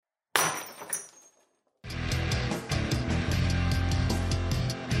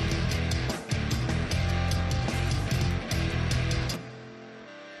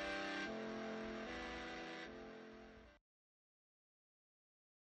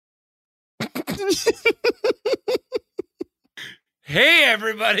Hey,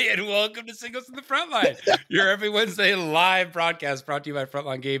 everybody, and welcome to Singles in the Frontline, your every Wednesday live broadcast brought to you by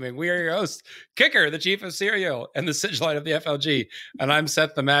Frontline Gaming. We are your hosts, Kicker, the chief of cereal, and the Sigilite of the FLG. And I'm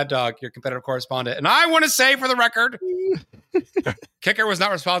Seth the Mad Dog, your competitive correspondent. And I want to say for the record, Kicker was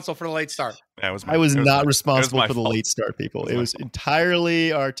not responsible for the late start. I was not responsible for the fault. late start, people. It was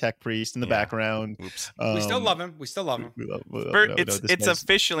entirely our tech priest in the background. Oops. We still love him. We still love him. It's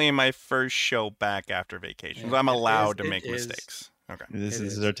officially my first show back after vacation. So I'm allowed to make mistakes. Okay. This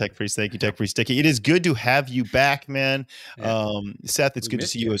is our tech priest. Thank you, tech priest Sticky. It is good to have you back, man. Seth, it's good to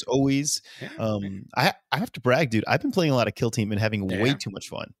see you as always. I have to brag, dude. I've been playing a lot of Kill Team and having way too much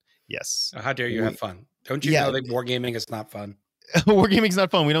fun. Yes. How dare you have fun? Don't you know that wargaming is not fun? Wargaming is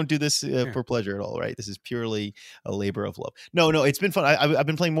not fun. We don't do this for pleasure at all, right? This is purely a labor of love. No, it's been fun. I've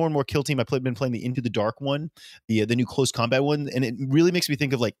been playing more and more Kill Team. Been playing the Into the Dark one, the new close combat one, and it really makes me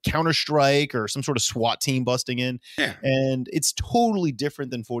think of like Counter-Strike or some sort of SWAT team busting in. Yeah. And it's totally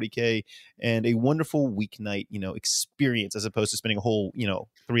different than 40K and a wonderful weeknight, experience as opposed to spending a whole,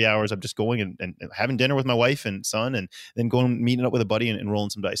 3 hours. I'm just going and having dinner with my wife and son, and then going meeting up with a buddy and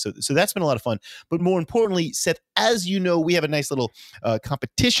rolling some dice. So that's been a lot of fun. But more importantly, Seth, as you know, we have a nice little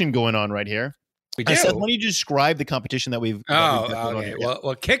competition going on right here. We do. Seth, why don't you describe the competition that we've okay.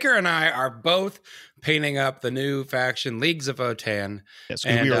 Well, Kicker and I are both painting up the new faction Leagues of Votann. Yes,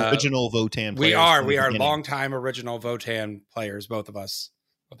 because we are original Votann players. We are longtime original Votann players, both of us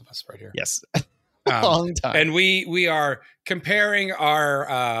right here. Yes. Long time. And we are comparing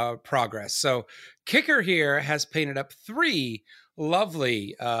our progress. So Kicker here has painted up 3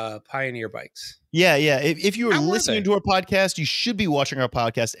 lovely Pioneer bikes. Yeah. If you are listening to our podcast, you should be watching our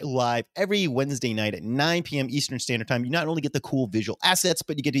podcast live every Wednesday night at 9 p.m. Eastern Standard Time. You not only get the cool visual assets,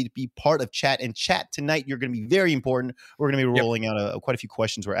 but you get to be part of chat. And chat tonight, you're going to be very important. We're going to be rolling out quite a few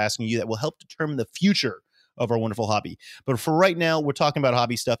questions we're asking you that will help determine the future of our wonderful hobby. But for right now, we're talking about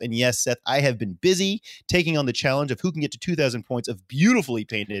hobby stuff. And yes, Seth, I have been busy taking on the challenge of who can get to 2,000 points of beautifully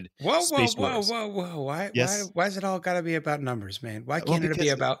painted Space Wars. Whoa. Why is it all got to be about numbers, man? Why can't it be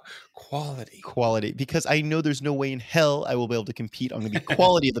about quality? Quality. Because I know there's no way in hell I will be able to compete on the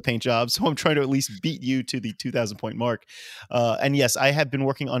quality of the paint job. So I'm trying to at least beat you to the 2,000 point mark. And yes, I have been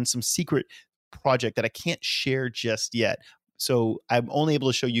working on some secret project that I can't share just yet. So I'm only able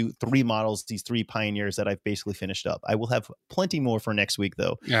to show you 3 models, these 3 Pioneers that I've basically finished up. I will have plenty more for next week,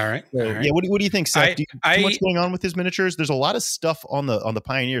 though. All right. Yeah. What do you think, Seth? Too much going on with his miniatures? There's a lot of stuff on the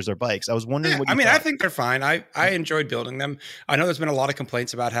Pioneers, their bikes. I was wondering what you thought. I think they're fine. I enjoyed building them. I know there's been a lot of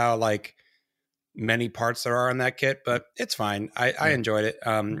complaints about how many parts there are on that kit, but it's fine. I enjoyed it.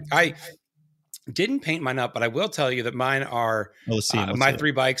 I didn't paint mine up, but I will tell you that mine are my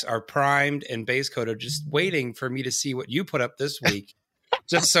 3 bikes are primed and base coated, just waiting for me to see what you put up this week,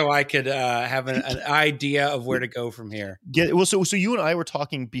 just so I could have an idea of where to go from here. So you and I were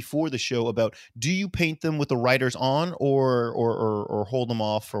talking before the show about, do you paint them with the riders on or hold them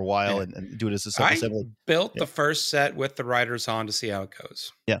off for a while and do it as a self-assembly? I built the first set with the riders on to see how it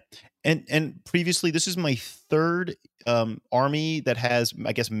goes. Yeah. And previously, this is my 3rd army that has,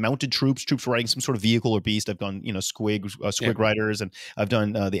 I guess, mounted troops riding some sort of vehicle or beast. I've done, squig riders, and I've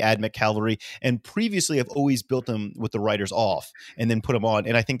done the Admech cavalry. And previously, I've always built them with the riders off and then put them on.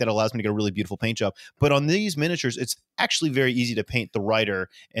 And I think that allows me to get a really beautiful paint job. But on these miniatures, it's actually very easy to paint the rider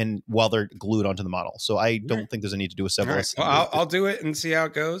and while they're glued onto the model. So I don't think there's a need to do a several. Right. Well, I'll do it and see how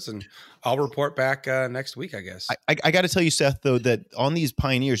it goes, and I'll report back next week, I guess. I got to tell you, Seth, though, that on these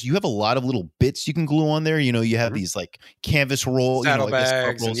Pioneers, you have a lot of little bits you can glue on there. You have these canvas roll,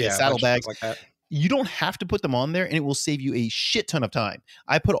 saddlebags, saddlebags like that. You don't have to put them on there, and it will save you a shit ton of time.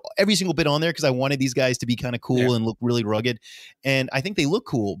 I put every single bit on there because I wanted these guys to be kind of cool and look really rugged. And I think they look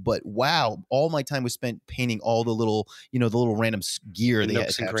cool, but wow, all my time was spent painting all the little, the little random gear they had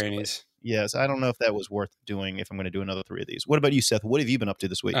nooks and crannies. Yes, I don't know if that was worth doing if I'm going to do another 3 of these. What about you, Seth? What have you been up to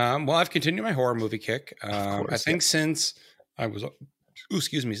this week? Well, I've continued my horror movie kick. I think since I was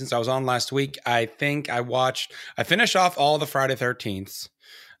on last week, I finished off all the Friday 13th.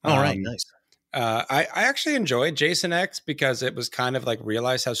 All right, nice. I actually enjoyed Jason X because it was kind of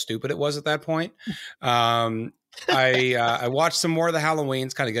realized how stupid it was at that point. I watched some more of the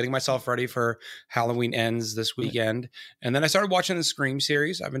Halloweens, kind of getting myself ready for Halloween Ends this weekend. And then I started watching the Scream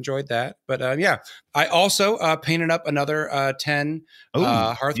series. I've enjoyed that. But I also painted up another 10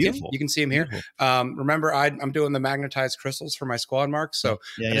 Hearthkin. You can see them here. Remember, I'm doing the magnetized crystals for my squad marks. So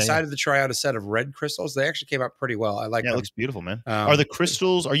I decided to try out a set of red crystals. They actually came out pretty well. I like them. It looks beautiful, man. Are the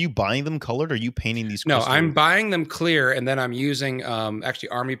crystals, are you buying them colored? Or are you painting these crystals? No, I'm buying them clear. And then I'm using actually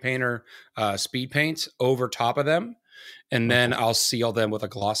Army Painter speed paints over top of them. And then I'll seal them with a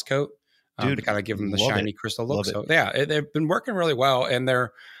gloss coat. to kind of give them the shiny crystal look. So they've been working really well, and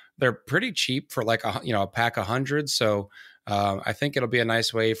they're pretty cheap for like a pack 100. So I think it'll be a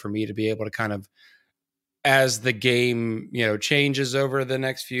nice way for me to be able to kind of, as the game, changes over the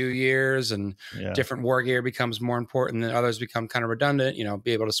next few years and different war gear becomes more important and others become kind of redundant,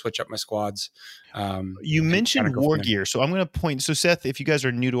 be able to switch up my squads. You mentioned war gear. So I'm going to point. So Seth, if you guys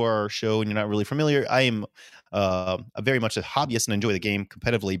are new to our show and you're not really familiar, I am very much a hobbyist and enjoy the game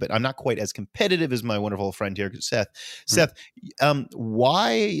competitively, but I'm not quite as competitive as my wonderful friend here, Seth. Seth,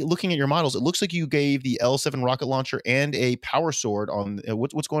 why, looking at your models, it looks like you gave the L7 rocket launcher and a power sword on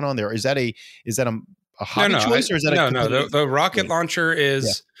what's going on there? Is that a hobby choice, or is that the rocket launcher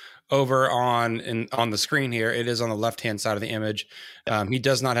is over on the screen here. It is on the left hand side of the image. He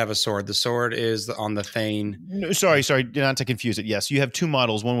does not have a sword. The sword is on the Thane. No, sorry, not to confuse it. Yes, you have two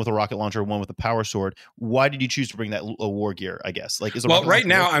models, one with a rocket launcher, one with a power sword. Why did you choose to bring that war gear? I guess right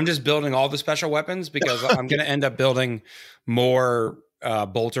now I'm just building all the special weapons because I'm going to end up building more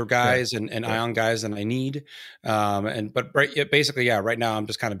bolter guys and ion guys than I need. Basically, right now I'm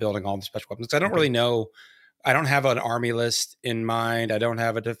just kind of building all the special weapons. I don't really know. I don't have an army list in mind. I don't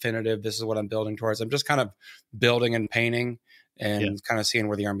have a definitive, this is what I'm building towards. I'm just kind of building and painting and kind of seeing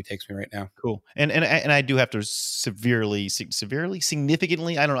where the army takes me right now. Cool. And I do have to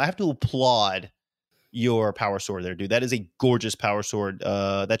significantly, I don't know, I have to applaud your power sword there, dude. That is a gorgeous power sword.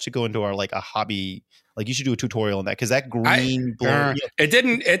 That should go into our a hobby. You should do a tutorial on that because that green blur.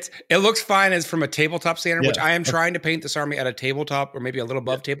 It looks fine as from a tabletop standard, which I am trying to paint this army at a tabletop or maybe a little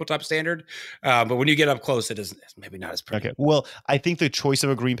above tabletop standard. But when you get up close, it's maybe not as pretty. Okay. Well, I think the choice of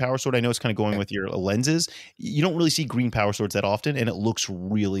a green power sword, I know it's kind of going with your lenses. You don't really see green power swords that often, and it looks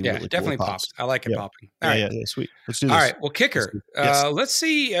really, really cool. Definitely pops. I like it popping. Yeah, sweet. Let's do this. All right. Well, Kicker. Let's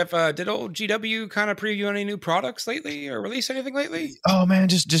see if did old GW kind of preview any new products lately or release anything lately? Oh man,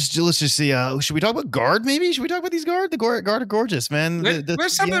 just let's just see. Should we talk about Guard? Maybe should we talk about these Guard? The Guard are gorgeous, man.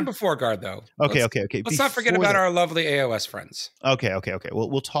 There's something before Guard though. Okay. Let's not forget about our lovely AOS friends. Okay. Well,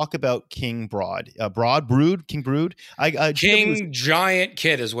 we'll talk about King Brood. King Brood. King Giant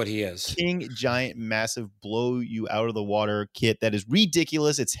Kit is what he is. King Giant Massive blow you out of the water kit that is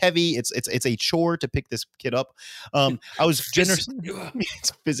ridiculous. It's heavy. It's a chore to pick this kit up. I was generous.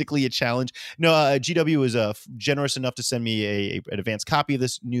 It's physically a challenge. No, GW was generous enough to send me an advanced copy of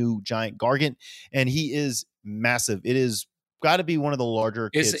this new Giant Gargant, and he is massive. It is got to be one of the larger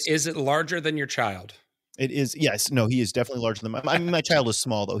kits. Is it larger than your child? It is. Yes. No, he is definitely larger than my child is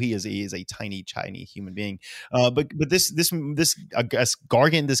small though. He is a tiny human being. But this I guess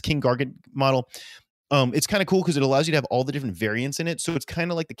Gargant, this King Gargant model, it's kind of cool because it allows you to have all the different variants in it. So it's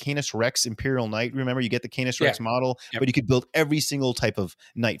kind of like the Canis Rex Imperial Knight. Remember, you get the Canis Rex model, but you could build every single type of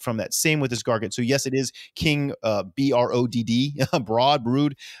knight from that. Same with this Gargant. So yes, it is King Brood,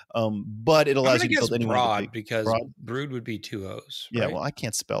 but it allows you to build anyone. Broad because Brood would be 2 O's. Right? Yeah, well, I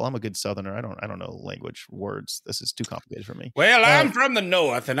can't spell. I'm a good Southerner. I don't know language words. This is too complicated for me. Well, I'm from the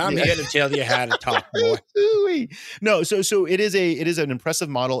north, and I'm here to tell you how to talk, boy. No, so it is an impressive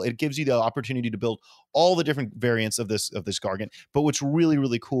model. It gives you the opportunity to build all the different variants of this Gargant. But what's really,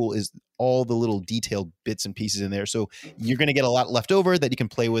 really cool is all the little detailed bits and pieces in there. So you're going to get a lot left over that you can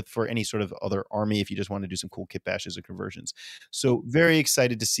play with for any sort of other army if you just want to do some cool kit bashes or conversions. So very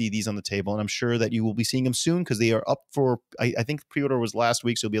excited to see these on the table, and I'm sure that you will be seeing them soon because they are up for, I think pre-order was last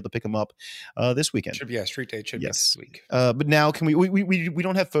week, so you'll be able to pick them up this weekend. Street date should be this week. But now can we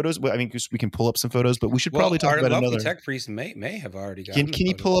don't have photos. I mean, we can pull up some photos, but we should probably talk about another. Tech Priest may have already got. Can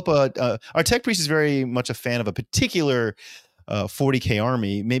you pull up our Tech Priest is very much a fan of a particular 40K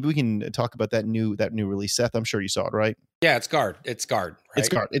army. Maybe we can talk about that new release. Seth, I'm sure you saw it, right? Yeah, it's Guard. Right?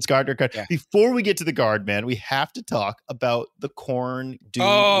 It's Guard. Yeah. Before we get to the Guard, man, we have to talk about the Khorne dude.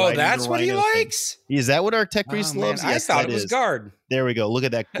 Oh, that's what he likes? Is that what our Tech Priest loves? Yes, I thought it was Guard. There we go. Look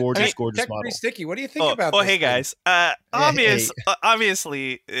at that gorgeous model. Tech Priest Sticky, what do you think about this? Oh, hey, guys.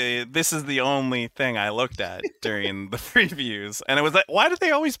 Obviously, this is the only thing I looked at during the previews. And it was like, why do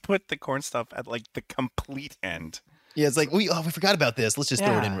they always put the Khorne stuff at the complete end? Yeah, it's like we forgot about this. Let's just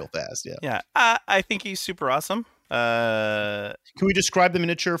throw it in real fast. Yeah. I think he's super awesome. Can we describe the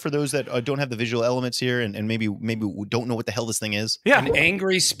miniature for those that don't have the visual elements here and maybe don't know what the hell this thing is? Yeah, an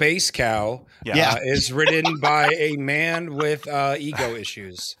angry space cow is ridden by a man with ego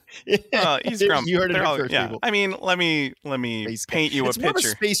issues. He's grumpy. You heard it first, people. I mean, let me paint you a picture. It's more of a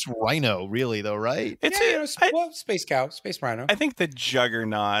space rhino, really, though, right? Space cow, space rhino. I think the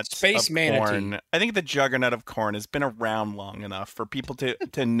juggernaut space of manatee. Khorne. I think the juggernaut of Khorne has been around long enough for people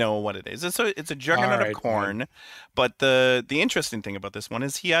to know what it is. It's a juggernaut of Khorne, but the interesting thing about this one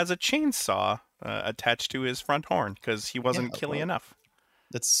is he has a chainsaw attached to his front horn because he wasn't killy enough.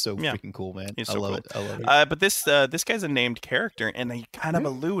 That's so freaking cool, man. He's I so love cool. it. I love it. But this guy's a named character, and he kind of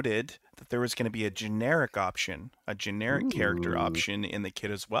alluded that there was going to be a generic character option in the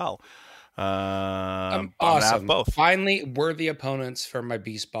kit as well. Awesome. Both. Finally, worthy opponents for my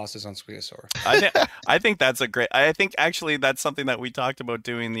beast bosses on Squeasaur. I think that's a great. I think actually that's something that we talked about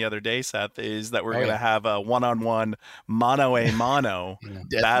doing the other day, Seth. Is that we're going to have a one-on-one mono a mono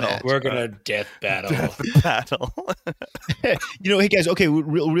battle. Match. We're gonna death battle. Battle. Hey guys. Okay,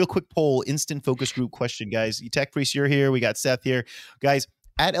 real quick poll, instant focus group question, guys. Tech Priest, you're here. We got Seth here, guys.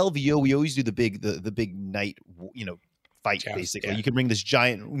 At LVO, we always do the big night. Fight basically. You can bring this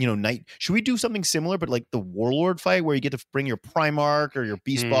giant, knight. Should we do something similar, but like the warlord fight, where you get to bring your Primarch or your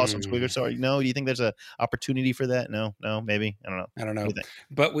beast boss on Squigglesworth? No, do you think there's an opportunity for that? No, maybe. I don't know.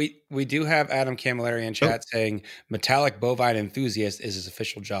 But we do have Adam Camilleri in chat saying Metallic Bovine Enthusiast is his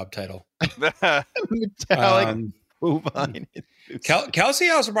official job title. Metallic Bovine. Kelsey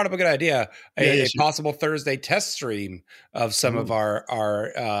also brought up a good idea. A possible Thursday test stream of some of our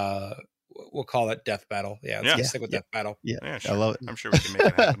we'll call it Death Battle. Let's stick with Death Battle. Yeah, sure. I love it. I'm sure we can make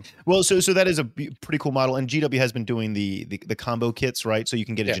it happen. Well, so that is a pretty cool model, and GW has been doing the combo kits, right? So you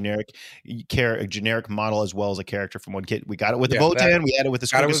can get a generic model as well as a character from one kit. We got it with the Votann. We had it with the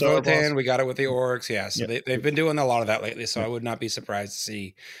Votann. We got it with the Oryx. Yeah, so they've been doing a lot of that lately. So I would not be surprised to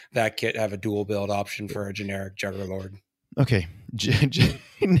see that kit have a dual build option for a generic Juggerlord. Okay.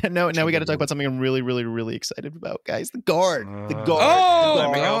 Now we got to talk about something I'm really, really, really excited about, guys. The guard. The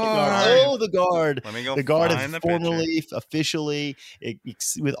guard. The guard. Let me go. The guard has formally, officially,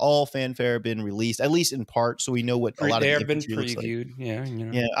 with all fanfare, been released, at least in part, so we know what a lot of they the have been previewed.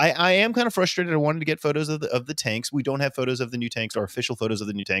 Like. Yeah. I am kind of frustrated. I wanted to get photos of the tanks. We don't have photos of the new tanks or official photos of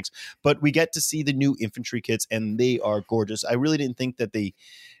the new tanks, but we get to see the new infantry kits, and they are gorgeous. I really didn't think that I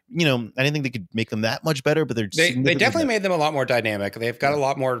didn't think they could make them that much better, but they definitely made them a lot more dynamic. They've got a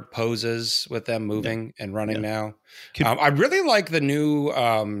lot more poses with them moving and running now. I really like the new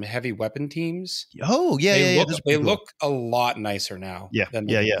heavy weapon teams. Oh yeah, they look a lot nicer now. Than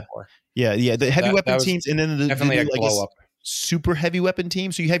before. Yeah. The heavy weapon teams, and then definitely a glow up. Super heavy weapon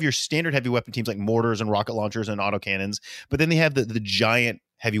team. So you have your standard heavy weapon teams like mortars and rocket launchers and autocannons, but then they have the giant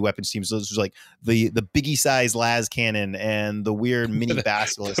heavy weapons teams. So this is like the biggie size las cannon and the weird mini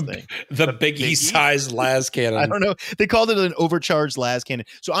basilisk thing. The biggie size las cannon. I don't know. They called it an overcharged las cannon.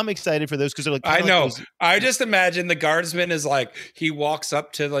 So I'm excited for those because they're like. I know. I just imagine the guardsman is like he walks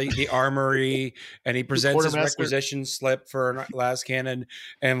up to the armory and he presents his requisition slip for a las cannon,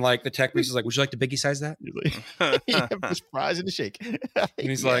 and like the tech priest is like, "Would you like to biggie size that?" Just fries and a shake. And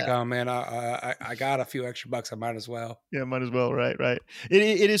he's like, "Oh man, I got a few extra bucks. I might as well." Yeah, might as well. Right.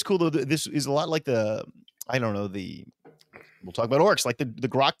 It is cool though. This is a lot like we'll talk about orcs, like the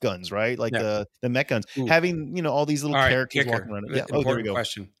Grok guns, right? Like the mech guns, having all these little characters walking around. Yeah. Here we go.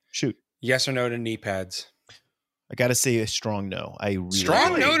 Question. Shoot. Yes or no to knee pads? I gotta say a strong no. I really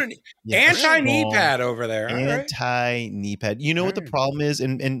strong no to anti knee pad over there. Anti knee pad. You know what the problem is,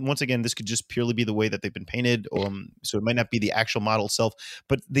 and once again, this could just purely be the way that they've been painted, so it might not be the actual model itself,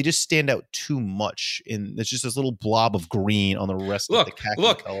 but they just stand out too much. It's just this little blob of green on the rest of the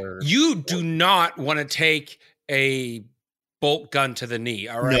khaki color. You do not want to take a bolt gun to the knee.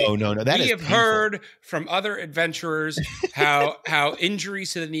 All right. No. We have heard from other adventurers how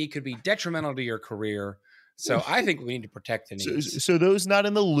injuries to the knee could be detrimental to your career. So I think we need to protect the knees. So those not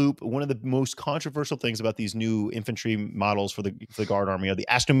in the loop, one of the most controversial things about these new infantry models for the Guard Army or the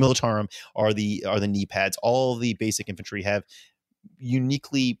Astra Militarum are the knee pads. All the basic infantry have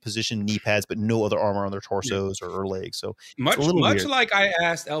uniquely positioned knee pads, but no other armor on their torsos or legs. So much like I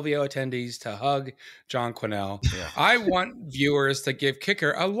asked LVO attendees to hug John Quinnell, I want viewers to give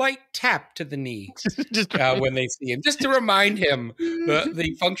Kicker a light tap to the knee when they see him, just to remind him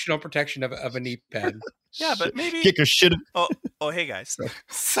the functional protection of a knee pad. Yeah, but maybe Kicker should have. Oh, hey guys.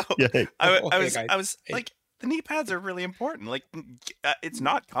 So I was like, the knee pads are really important. Like, it's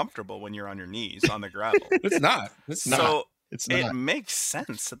not comfortable when you're on your knees on the gravel. It's not. So it makes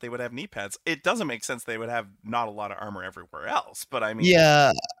sense that they would have knee pads. It doesn't make sense they would have not a lot of armor everywhere else. But I mean,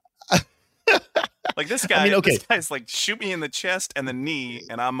 yeah. Like this guy, this guy's like, shoot me in the chest and the knee,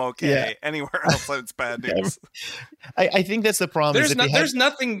 and I'm okay. Yeah. Anywhere else, it's bad news. I think that's the problem. There's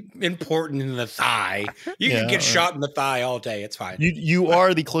nothing important in the thigh. You can get shot in the thigh all day. It's fine. You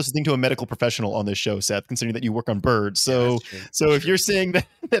are the closest thing to a medical professional on this show, Seth, considering that you work on birds. So if you're saying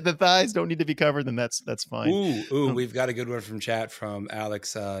that the thighs don't need to be covered, then that's fine. We've got a good one from chat from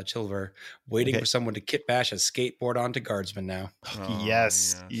Alex Chilver, waiting for someone to kit bash a skateboard onto guardsmen now.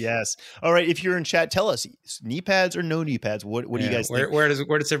 Yes. All right, if you're in chat, chat, tell us, knee pads or no knee pads. What do you guys think? Where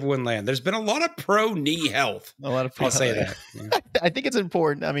does everyone land? There's been a lot of pro knee health. A lot of I'll say that. Yeah. I think it's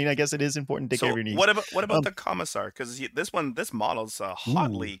important. I mean, I guess it is important to take care of your knees. What about the Commissar? Because this model's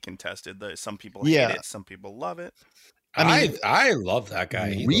hotly contested. Some people hate it, some people love it. I love that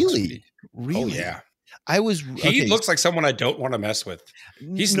guy. Really? Oh yeah. He looks like someone I don't want to mess with.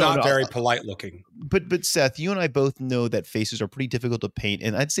 He's not very polite looking. But Seth, you and I both know that faces are pretty difficult to paint,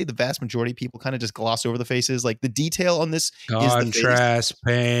 and I'd say the vast majority of people kind of just gloss over the faces. Like the detail on this is contrast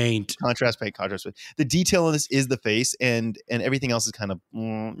paint. Contrast paint. The detail on this is the face, and everything else is kind of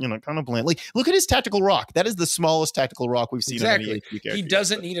kind of bland. Like look at his tactical rock. That is the smallest tactical rock we've seen. Exactly. He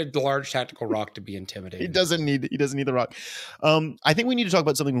doesn't need a large tactical rock to be intimidating. He doesn't need the rock. I think we need to talk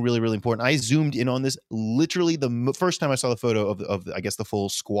about something really, really important. I zoomed in on this literally the first time I saw the photo of I guess the full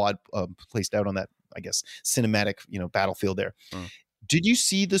squad placed out on that, I guess, cinematic battlefield there. Did you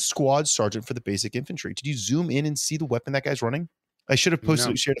see the squad sergeant for the basic infantry? Did you zoom in and see the weapon that guy's running? I should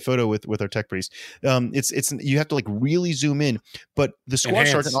have shared a photo with our tech priest. It's you have to like really zoom in, but the squad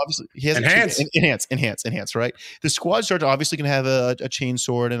sergeant obviously he has enhance, right? The squad sergeant obviously can have a chain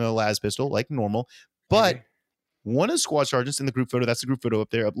sword and a las pistol like normal, but one of the squad sergeants in the group photo, that's the group photo up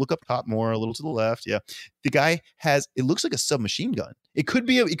there. Look up top more, a little to the left. Yeah. The guy has, it looks like a submachine gun. It could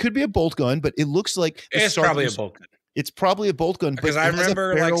be a bolt gun, but it looks like it's probably a bolt gun. It's probably a bolt gun. Because I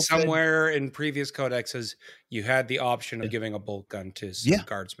remember like somewhere in previous codexes, you had the option of giving a bolt gun to some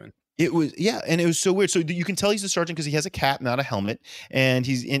guardsmen. It was, and it was so weird. So you can tell he's a sergeant because he has a cap, not a helmet. And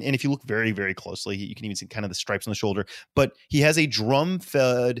and if you look very, very closely, you can even see kind of the stripes on the shoulder, but he has a drum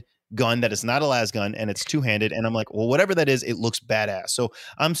fed gun that is not a las gun, and it's two-handed, and I'm like, well, whatever that is, it looks badass. So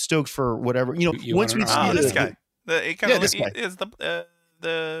I'm stoked for whatever once we see this guy. This guy is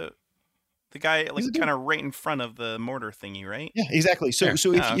the guy like kind of right in front of the mortar thingy, right? Yeah, exactly. So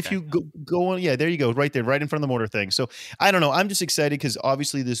if you go on, there you go, right there, right in front of the mortar thing. So I don't know, I'm just excited because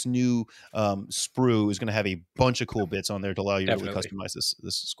obviously this new sprue is going to have a bunch of cool bits on there to allow you to really customize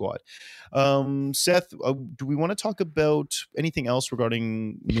this squad. Seth, do we want to talk about anything else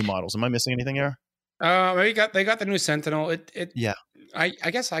regarding new models? Am I missing anything here? They got the new Sentinel. I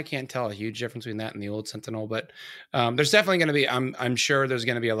guess I can't tell a huge difference between that and the old Sentinel, but there's definitely going to be. I'm sure there's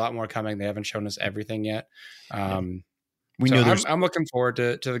going to be a lot more coming. They haven't shown us everything yet. I'm looking forward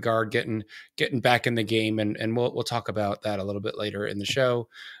to the Guard getting back in the game, and we'll talk about that a little bit later in the show.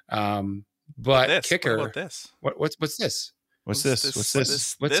 But kicker, what about this? What's this? What's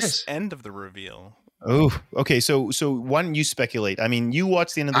this? End of the reveal. Oh, okay. So why don't you speculate? I mean, you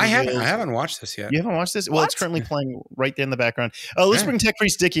watched the end of the I haven't watched this yet. You haven't watched this? Well, it's currently playing right there in the background. Let's bring Tech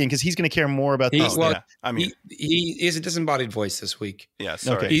Priest Dicky in because he's going to care more about this. He is a disembodied voice this week. Yeah,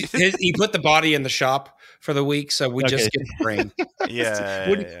 sorry. Okay. He put the body in the shop for the week, so we just get the brain.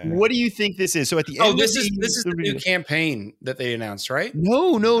 What do you think this is? So at the end, this is the new campaign that they announced, right?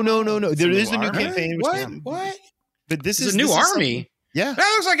 No. There is a new campaign. What? But this is a new army. Yeah,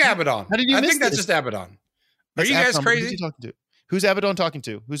 that looks like Abaddon. How did you miss think that's just Abaddon. Are you guys crazy? Who's he talking to? Who's Abaddon talking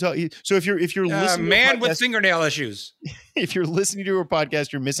to? So if you're listening, man with fingernail issues. If you're listening to our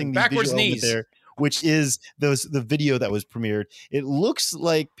podcast, you're missing the backwards knees there, which is the video that was premiered. It looks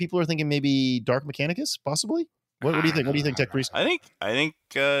like people are thinking maybe Dark Mechanicus, possibly. What do you think? What do you think, Tech Priest? I think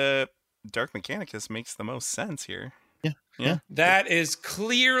Dark Mechanicus makes the most sense here. Yeah. That is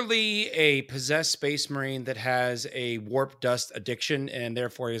clearly a possessed space marine that has a warp dust addiction, and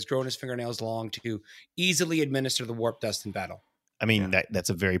therefore he has grown his fingernails long to easily administer the warp dust in battle. I mean, that's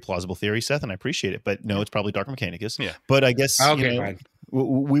a very plausible theory, Seth, and I appreciate it. But no, it's probably Dark Mechanicus. Yeah. But I guess fine.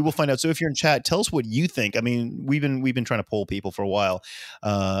 We will find out. So if you're in chat, tell us what you think. I mean, we've been trying to poll people for a while.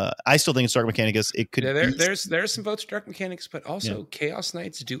 I still think it's Dark Mechanicus. It could. There's some votes for Dark Mechanicus, but also Chaos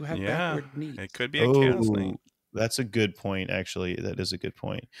Knights do have backward knees. It could be a Chaos Knight. That's a good point, actually. That is a good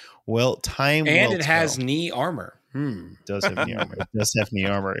point. Well, it has knee armor. It does have knee armor. It does have knee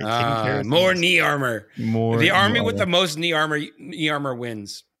armor. More knee armor. The army with the most knee armor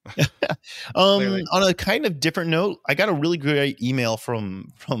wins. On a kind of different note, I got a really great email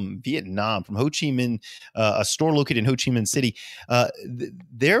from Vietnam, from Ho Chi Minh, a store located in Ho Chi Minh City.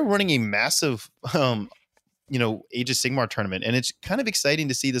 They're running a massive Age of Sigmar tournament, and it's kind of exciting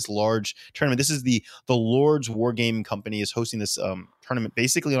to see this large tournament. This is the Lord's Wargame Company is hosting this tournament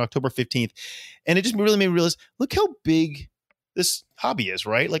basically on October 15th, and it just really made me realize, look how big this hobby is,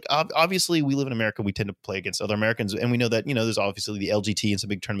 right? Like obviously we live in America, we tend to play against other Americans, and we know that there's obviously the LGT and some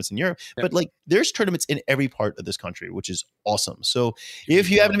big tournaments in Europe, but like there's tournaments in every part of this country, which is awesome. So if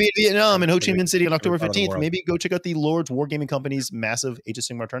you happen to be in Vietnam and Ho Chi Minh City on October 15th, maybe go check out the Lord's Wargaming Company's massive Age of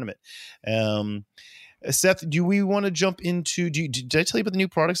Sigmar tournament. Seth, do we want to jump into? Did I tell you about the new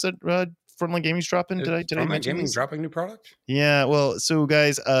products that Frontline Gaming's dropping? Did I Frontline mention Gaming this? dropping new product? Yeah. Well, so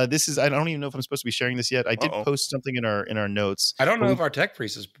guys, this is I don't even know if I'm supposed to be sharing this yet. I did Uh-oh. post something in our notes. I don't know if our tech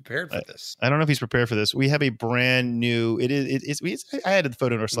priest is prepared for this. I don't know if he's prepared for this. We have a brand new. I added the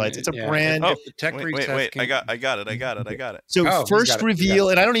photo in our slides. It's a brand. If the tech priest Wait! I got it. So first reveal,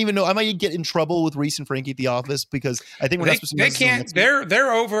 and I don't even know. I might get in trouble with Reese and Frankie at the office because I think we're not supposed to. They can't.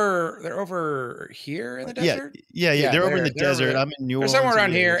 They're over here in the desert. Yeah. They're over in the desert. I'm in New Orleans. They're somewhere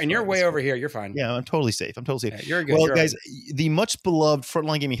around here, and you're way over here. You're fine. Yeah, I'm totally safe. Yeah, you're good. Well, you're guys, right. the much beloved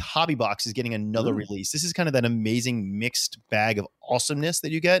Frontline Gaming Hobby Box is getting another release. This is kind of that amazing mixed bag of awesomeness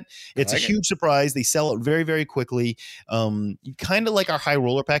that you get. It's a huge surprise. They sell it very, very quickly. Kind of like our high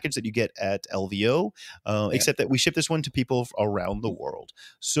roller package that you get at LVO, except that we ship this one to people around the world.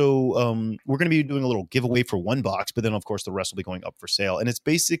 So we're going to be doing a little giveaway for one box, but then of course the rest will be going up for sale. And it's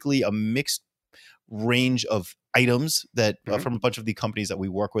basically a mixed range of items that from a bunch of the companies that we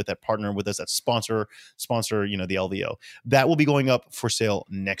work with that partner with us that sponsor the LVO that will be going up for sale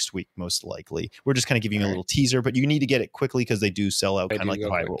next week most likely. We're just kind of giving you a little teaser, but you need to get it quickly because they do sell out kind of like the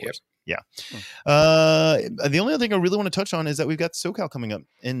high rollers. Yep. Yeah. The only other thing I really want to touch on is that we've got SoCal coming up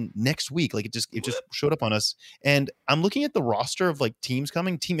in next week. Like it just showed up on us, and I'm looking at the roster of like teams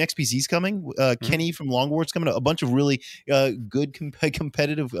coming. Team XPZ's coming. Kenny from Longboard's coming. A bunch of really good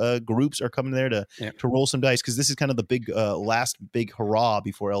competitive groups are coming there to roll some dice because this is kind of the big last big hurrah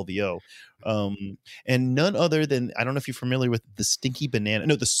before LVO. And none other than I don't know if you're familiar with the salty banana.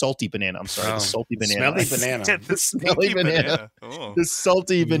 The salty banana. Smelly banana. Oh. The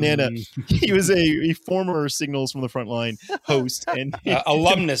salty banana. He was a former Signals from the Frontline host and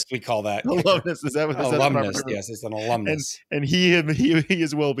alumnus. We call that alumnus. Is that what alumnus? Yes, it's an alumnus. And he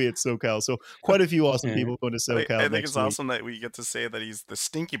as well be at SoCal. So quite a few awesome people going to SoCal. I think it's awesome that we get to say that he's the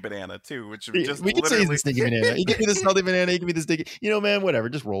stinky banana too, which we can say he's the stinky banana. He can be the salty banana. He can be the stinky. Man, whatever.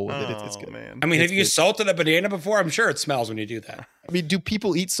 Just roll with it. It's good. Man. I mean, have you salted a banana before? I'm sure it smells when you do that. I mean, do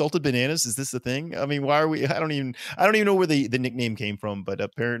people eat salted bananas? Is this the thing? I mean, why are we? I don't even know where the nickname came from, but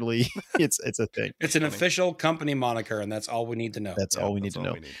apparently it's a thing. It's an official company moniker, and that's all we need to know. That's all we need to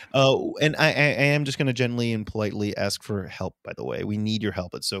know. And I am just going to gently and politely ask for help. By the way, we need your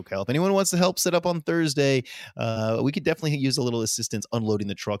help at SoCal. If anyone wants to help set up on Thursday, we could definitely use a little assistance unloading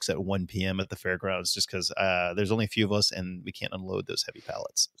the trucks at 1 p.m. at the fairgrounds, just because there's only a few of us and we can't unload those heavy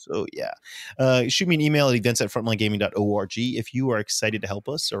pallets. So yeah. Shoot me an email at events@frontlinegaming.org if you are excited to help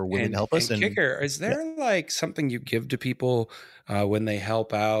us or willing to help us. And Kicker, is there like something you give to people when they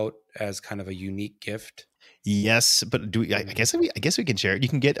help out as kind of a unique gift? Yes, but I guess we can share it. You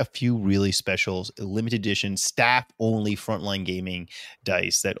can get a few really special limited edition staff only Frontline Gaming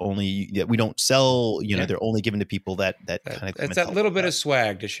dice that we don't sell. They're only given to people that kind of. It's that little bit of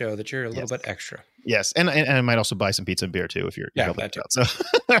swag to show that you're a little bit extra. Yes, and I might also buy some pizza and beer too if you're helping that out. So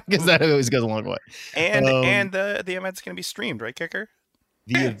I guess that always goes a long way. And the event's going to be streamed, right, Kicker?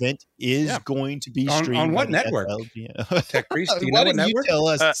 The event is going to be streamed on what network? Tech Priest, do you know what network? Tell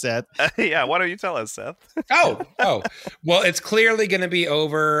us, Seth. Yeah, why don't you tell us, Seth? Oh, well, it's clearly going to be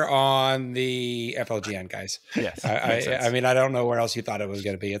over on the FLGN, guys. Yes, I mean, I don't know where else you thought it was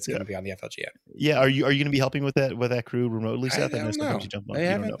going to be. It's going to be on the FLGN. Yeah, are you going to be helping with that crew remotely, Seth? I don't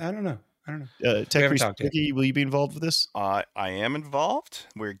know. I don't know. Tech Priest, Ricky, will you be involved with this? I am involved.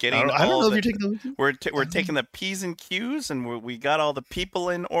 We're getting. I don't know if you're taking the. We're taking the P's and Q's, and we got all the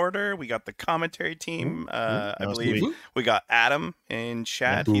people in order. We got the commentary team. I believe we got Adam in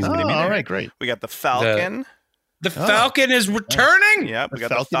chat. He's going to be there. All right, great. We got the Falcon. The Falcon is returning. Yeah, we got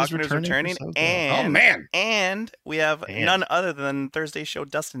the Falcon is returning. And and we have none other than Thursday show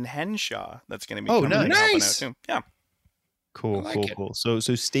Dustin Henshaw. That's going to be coming and helping out too. Yeah. Cool. So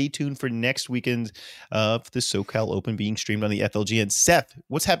stay tuned for next weekend for the SoCal Open being streamed on the FLGN. Seth,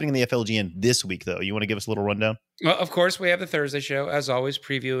 what's happening in the FLGN this week, though? You want to give us a little rundown? Well, of course, we have the Thursday show, as always,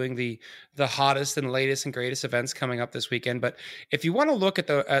 previewing the hottest and latest and greatest events coming up this weekend. But if you want to look at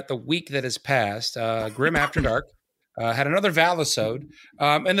the week that has passed, Grim After Dark had another Valisode.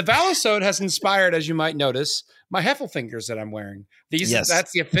 And the Valisode has inspired, as you might notice, my Heffelfingers that I'm wearing.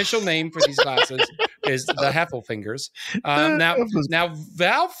 That's the official name for these glasses is the Heffelfingers. Now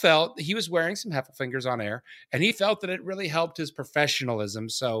Val felt he was wearing some Heffelfingers on air, and he felt that it really helped his professionalism.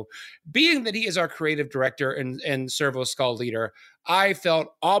 So being that he is our creative director and Servo Skull leader, I felt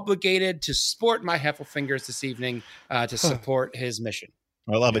obligated to sport my Heffelfingers this evening to support his mission.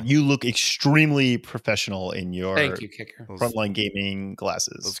 I love it. You look extremely professional in your Thank you, Kicker. Frontline Gaming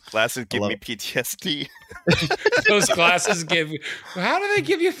glasses. Those glasses give me PTSD. Those glasses how do they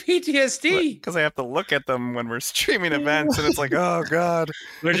give you PTSD? Because I have to look at them when we're streaming events, and it's like, oh God.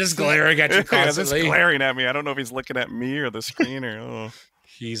 They're just glaring at you constantly. They're glaring at me. I don't know if he's looking at me or the screen or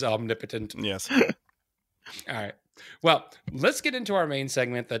He's omnipotent. Yes. All right. Well, let's get into our main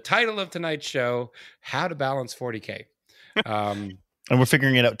segment. The title of tonight's show: How to Balance 40K. And we're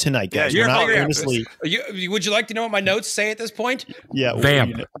figuring it out tonight, guys. Yeah, we're not earnestly. Would you like to know what my notes say at this point? Yeah,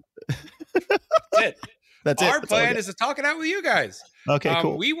 vamp. That's it. That's Our plan is to talk it out with you guys. Okay,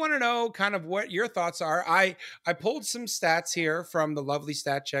 cool. We want to know kind of what your thoughts are. I pulled some stats here from the lovely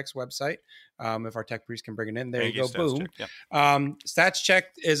StatCheck's website. If our tech priest can bring it in, there you go. Boom. Yeah. StatCheck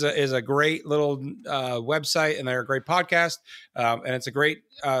is a great little website, and they're a great podcast, and it's a great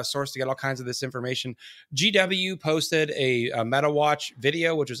source to get all kinds of this information. GW posted a MetaWatch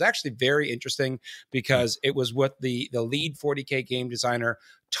video, which was actually very interesting because it was with the lead 40K game designer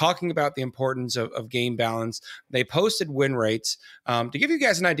talking about the importance of game balance. They posted win rates. To give you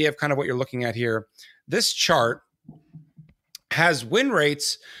guys an idea of kind of what you're looking at here, this chart has win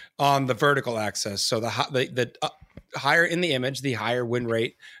rates on the vertical axis. So the higher in the image, the higher win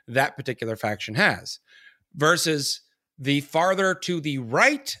rate that particular faction has, versus the farther to the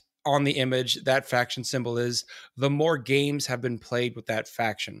right on the image that faction symbol is, the more games have been played with that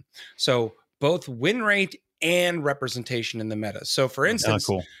faction. So both win rate and representation in the meta. So for instance,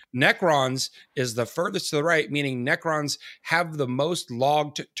 Necrons is the furthest to the right, meaning Necrons have the most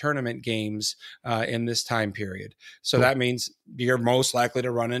logged tournament games in this time period. So that means you're most likely to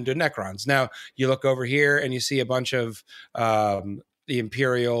run into Necrons. Now you look over here and you see a bunch of the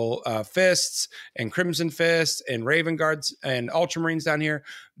Imperial Fists and Crimson Fists and Raven Guards and Ultramarines down here.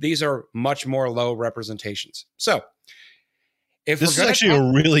 These are much more low representations. So if this is actually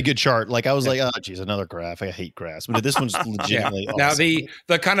a really good chart. Like I was like, oh geez, another graph. I hate graphs, but this one's legitimately awesome. Now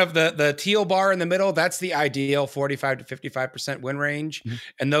the kind of the teal bar in the middle, that's the ideal 45 to 55% win range. Mm-hmm.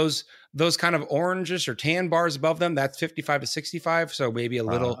 And those kind of oranges or tan bars above them, that's 55 to 65. So maybe a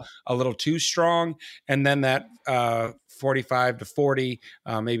little too strong. And then that 45 to 40,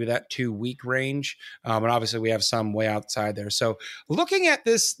 maybe that 2 week range. And obviously we have some way outside there. So looking at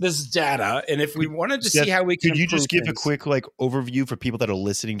this data, and if we wanted to see how we can, could you just give a quick like overview for people that are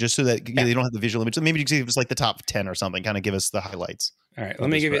listening, just so that they don't have the visual image? So maybe just give us like the top 10 or something, kind of give us the highlights. All right, let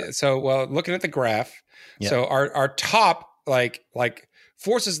me give it. So, well, looking at the graph, so our top like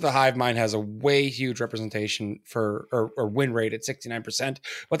Forces of the Hive Mind has a way huge representation for or win rate at 69%,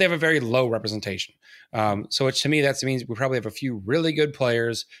 but they have a very low representation. So which to me, that means we probably have a few really good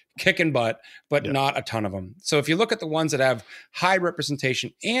players kicking butt, but not a ton of them. So if you look at the ones that have high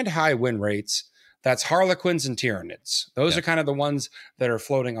representation and high win rates, that's Harlequins and Tyranids. Those are kind of the ones that are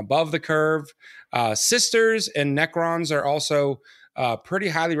floating above the curve. Sisters and Necrons are also pretty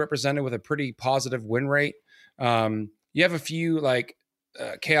highly represented with a pretty positive win rate. You have a few like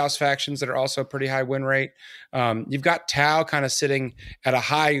Chaos factions that are also pretty high win rate. You've got Tau kind of sitting at a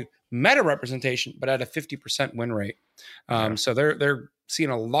high meta representation, but at a 50% win rate. So they're seeing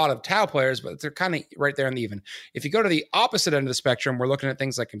a lot of Tau players, but they're kind of right there in the even. If you go to the opposite end of the spectrum, we're looking at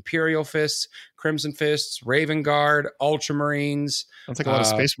things like Imperial Fists, Crimson Fists, Raven Guard, Ultramarines. That's like a lot of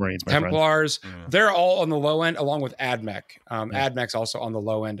Space Marines, my Templars. Friend. They're all on the low end, along with AdMech. AdMech's also on the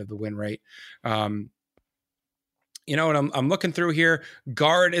low end of the win rate. You know what I'm looking through here?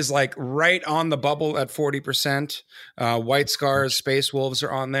 Guard is like right on the bubble at 40%. White Scars, Space Wolves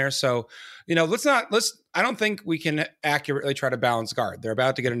are on there. So, you know, I don't think we can accurately try to balance Guard. They're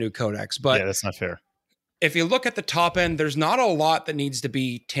about to get a new codex, but yeah, that's not fair. If you look at the top end, there's not a lot that needs to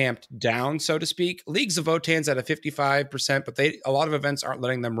be tamped down, so to speak. Leagues of Votan's at a 55%, but a lot of events aren't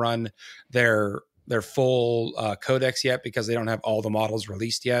letting them run their full codex yet because they don't have all the models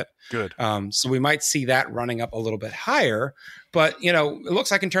released yet. Good. So we might see that running up a little bit higher. But, you know, it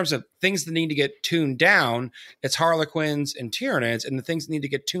looks like in terms of things that need to get tuned down, it's Harlequins and Tyranids. And the things that need to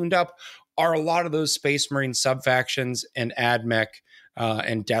get tuned up are a lot of those Space Marine sub-factions and AdMech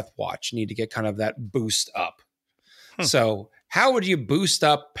and Death Watch need to get kind of that boost up. So how would you boost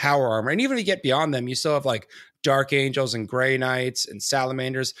up power armor? And even if you get beyond them, you still have like Dark Angels and Grey Knights and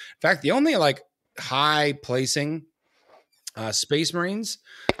Salamanders. In fact, the only like high placing Space Marines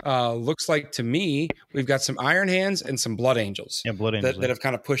looks like to me we've got some Iron Hands and some Blood Angels, that have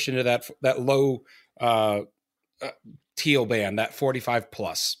kind of pushed into that low teal band, that 45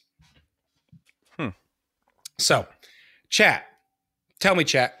 plus. So chat, tell me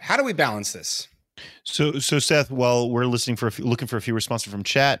chat, how do we balance this? So Seth, while we're looking for a few responses from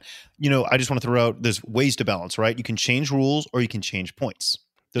chat, you know, I just want to throw out there's ways to balance, right? You can change rules or you can change points.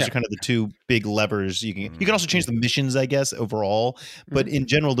 Those are kind of the two big levers. You can also change the missions, I guess, overall. But in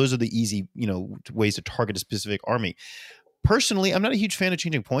general, those are the easy, you know, ways to target a specific army. Personally, I'm not a huge fan of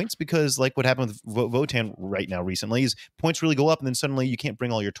changing points because like what happened with Votan right now recently is points really go up and then suddenly you can't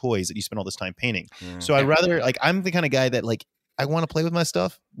bring all your toys that you spent all this time painting. So I'd rather, like, I'm the kind of guy that like I want to play with my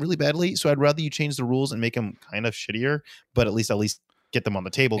stuff really badly. So I'd rather you change the rules and make them kind of shittier, but at least get them on the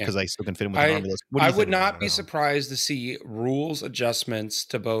table because I still can fit them with an army list. I would not be surprised to see rules adjustments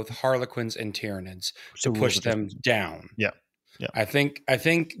to both Harlequins and Tyranids to push them down. Yeah. I think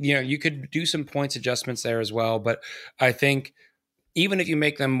you could do some points adjustments there as well, but I think even if you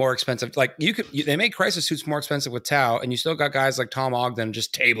make them more expensive, like they make crisis suits more expensive with Tau, and you still got guys like Tom Ogden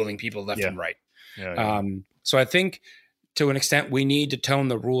just tabling people left and right. So I think to an extent we need to tone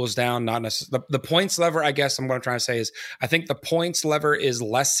the rules down, not necessarily the points lever. I guess what I'm trying to say is I think the points lever is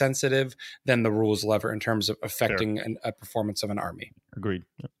less sensitive than the rules lever in terms of affecting a performance of an army. Agreed.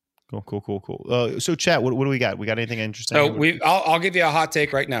 Yeah. Cool. So chat, what do we got? We got anything interesting? So I'll give you a hot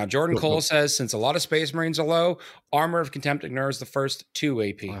take right now. Jordan Cole says, since a lot of Space Marines are low, Armor of Contempt ignores the first 2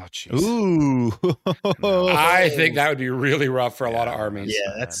 AP. Ooh. I think that would be really rough for a lot of armies.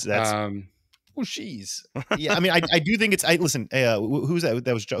 Yeah, that's oh, jeez. Yeah, I mean, I do think it's. Listen. Who's that?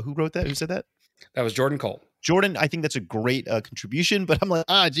 That was who wrote that? Who said that? That was Jordan Cole. Jordan, I think that's a great contribution, but I'm like,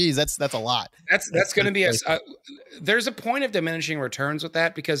 geez, that's a lot. That's going to be there's a point of diminishing returns with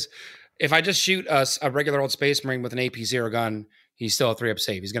that, because if I just shoot a regular old Space Marine with an AP0 gun, he's still a 3-up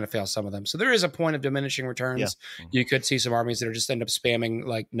save. He's going to fail some of them. So there is a point of diminishing returns. Yeah. You could see some armies that are just end up spamming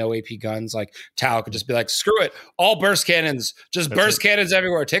like no AP guns. Like Tau could just be like, screw it, all burst cannons, cannons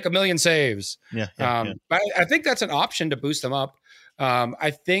everywhere. Take 1,000,000 saves. But I think that's an option to boost them up.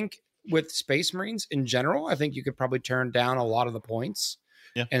 I think with Space Marines in general, I think you could probably turn down a lot of the points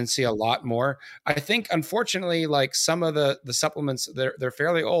and see a lot more. I think, unfortunately, like some of the supplements, they're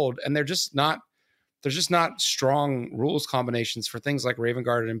fairly old, and they're just not strong rules combinations for things like Raven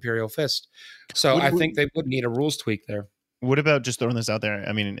Guard and Imperial Fist. So I think they would need a rules tweak there. What about just throwing this out there?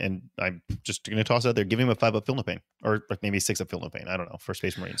 I mean, and I'm just going to toss it out there, give him a 5-up Feel No Pain, or like maybe 6-up Feel No Pain. I don't know, for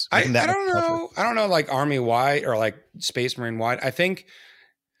Space Marines. I don't know. I don't know, like Army wide or like Space Marine wide. I think,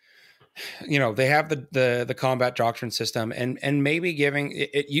 they have the combat doctrine system, and maybe giving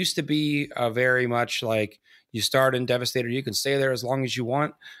it used to be a very much like you start in Devastator, you can stay there as long as you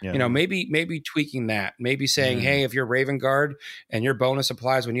want. Maybe tweaking that, maybe saying, hey, if you're Raven Guard and your bonus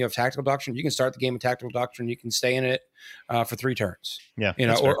applies when you have Tactical Doctrine, you can start the game with Tactical Doctrine. You can stay in it for 3 turns.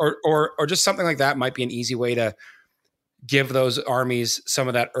 Or just something like that might be an easy way to give those armies some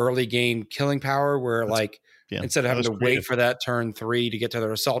of that early game killing power, where instead of having to wait for that turn 3 to get to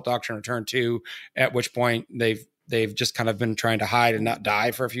their Assault Doctrine or turn 2, at which point they've just kind of been trying to hide and not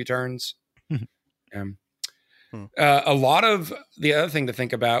die for a few turns. A lot of the other thing to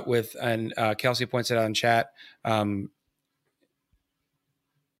think about with, and Kelsey points it out in chat, a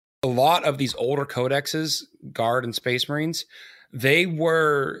lot of these older codexes, Guard and Space Marines, they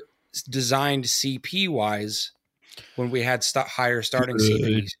were designed CP wise when we had higher starting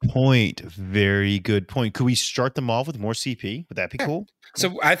CPs. Very good point. Could we start them off with more CP? Would that be cool?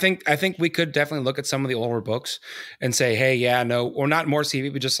 So I think we could definitely look at some of the older books and say, hey, or not more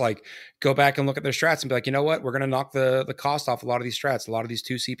CP, but just like go back and look at their strats and be like, you know what, we're going to knock the cost off a lot of these strats. A lot of these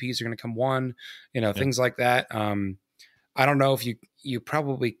 2 CPs are going to come 1, things like that. I don't know if you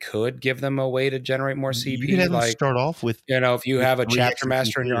probably could give them a way to generate more CP. You can have start off with, if you have a chapter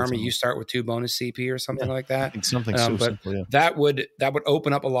master in your army, you start with 2 bonus CP or something like that. I think something so simple, that would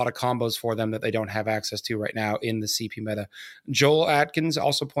open up a lot of combos for them that they don't have access to right now in the CP meta. Joel Atkins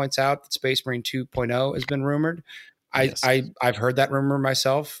also points out that Space Marine 2.0 has been rumored. I've heard that rumor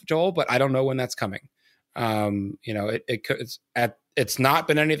myself, Joel, but I don't know when that's coming. It's not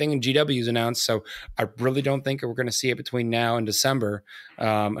been anything in GW's announced, so I really don't think we're going to see it between now and December.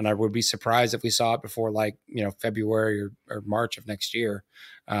 And I would be surprised if we saw it before February or March of next year,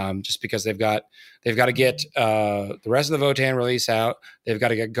 just because they've got to get the rest of the Votann release out. They've got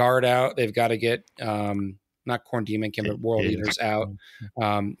to get Guard out. They've got to get not Khorne Demon King, but World Eaters out.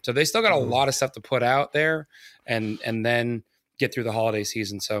 So they still got a lot of stuff to put out there, and then get through the holiday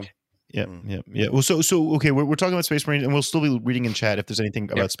season. So. Yeah. Well, so okay, we're talking about Space Marines, and we'll still be reading in chat if there's anything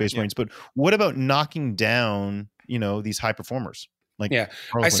about Space Marines. But what about knocking down, these high performers?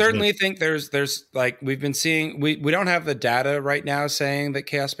 I certainly think there's like we've been seeing. We don't have the data right now saying that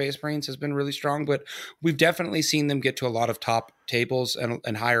Chaos Space Marines has been really strong, but we've definitely seen them get to a lot of top tables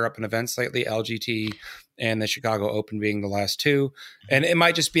and higher up in events lately. LGT and the Chicago Open being the last 2. And it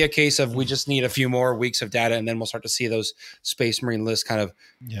might just be a case of we just need a few more weeks of data, and then we'll start to see those Space Marine lists kind of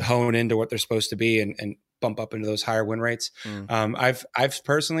hone into what they're supposed to be and bump up into those higher win rates. I've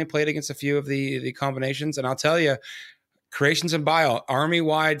personally played against a few of the combinations, and I'll tell you, Creations and Bile,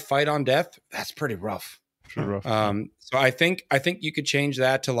 army-wide fight on death, that's pretty rough. So I think you could change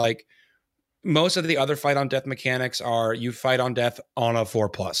that to like most of the other fight on death mechanics are you fight on death on a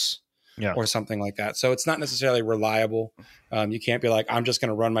 4+. or something like that. So it's not necessarily reliable. You can't be like, I'm just going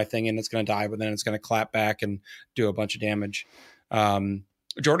to run my thing and it's going to die, but then it's going to clap back and do a bunch of damage.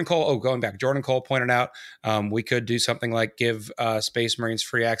 Jordan Cole pointed out we could do something like give Space Marines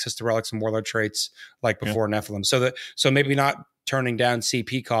free access to relics and warlord traits like before Nephilim. So maybe not turning down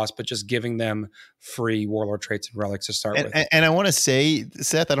CP costs, but just giving them free warlord traits and relics to start with. And I want to say,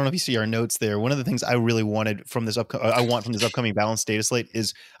 Seth, I don't know if you see our notes there. One of the things I really wanted from this upcoming balanced data slate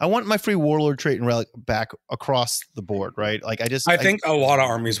is I want my free warlord trait and relic back across the board, right? Like I think a lot of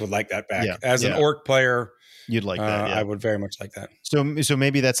armies would like that back. As an orc player, you'd like that. I would very much like that. So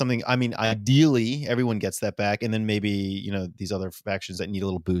maybe that's something. I mean, ideally, everyone gets that back, and then maybe these other factions that need a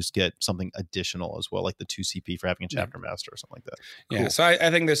little boost get something additional as well, like the 2 CP for having a chapter master or something like that. Cool. Yeah. So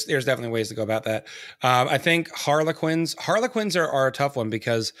I think there's definitely ways to go about that. I think Harlequins are a tough one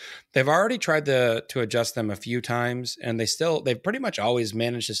because they've already tried to adjust them a few times, and they've pretty much always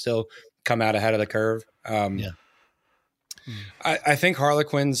managed to still come out ahead of the curve. I think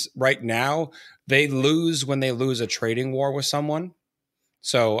Harlequins right now, they lose when they lose a trading war with someone.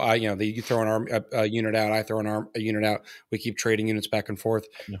 So, you throw a unit out, I throw a unit out. We keep trading units back and forth.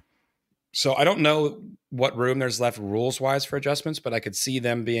 Yeah. So I don't know what room there's left rules-wise for adjustments, but I could see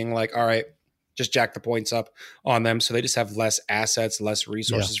them being like, all right, just jack the points up on them. So they just have less assets, less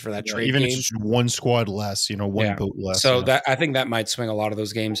resources for that trade even game. Even just one squad less, one boat less. So I think that might swing a lot of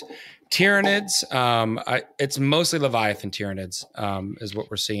those games. Tyranids, it's mostly Leviathan Tyranids is what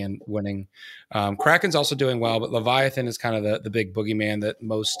we're seeing winning. Kraken's also doing well, but Leviathan is kind of the big boogeyman that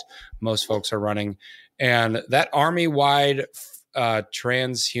most folks are running. And that army-wide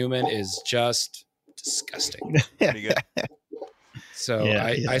transhuman is just disgusting. Pretty good. So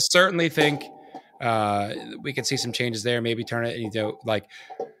I certainly think we could see some changes there. Maybe turn it,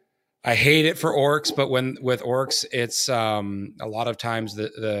 I hate it for orcs, but with orcs, it's a lot of times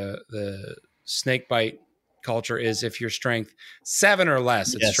the snake bite culture is if your strength 7 or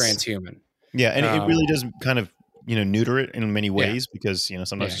less, it's transhuman. Yeah, and it really does kind of neuter it in many ways because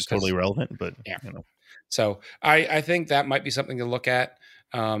sometimes it's totally irrelevant. But so I think that might be something to look at.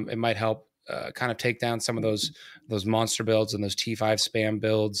 It might help. Kind of take down some of those monster builds and those T5 spam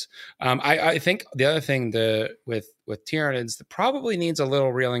builds. I think the other thing with Tyranids that probably needs a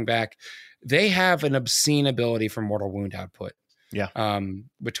little reeling back, they have an obscene ability for mortal wound output. Yeah.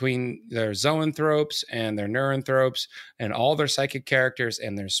 Between their zoanthropes and their neuranthropes and all their psychic characters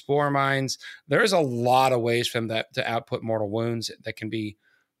and their spore mines, there's a lot of ways for them to output mortal wounds that can be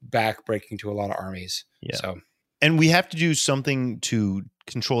backbreaking to a lot of armies. Yeah. So. And we have to do something to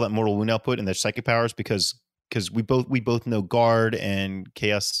control that mortal wound output and their psychic powers because we both know Guard and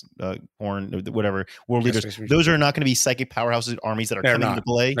Chaos Horn, whatever world leaders. Those are not going to be psychic powerhouses armies that are coming into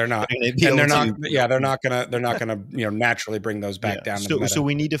play. They're not. They're not gonna naturally bring those back down. So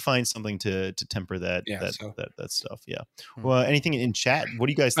we need to find something to temper that stuff. Yeah. Well, anything in chat? What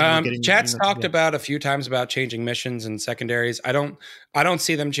do you guys think? Chat's talked about a few times about changing missions and secondaries. I don't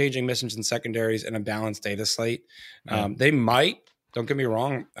see them changing missions and secondaries in a balanced data slate. They might. Don't get me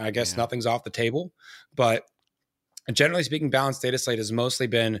wrong. I guess nothing's off the table, but generally speaking, balanced data slate has mostly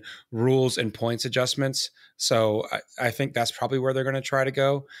been rules and points adjustments. So I think that's probably where they're going to try to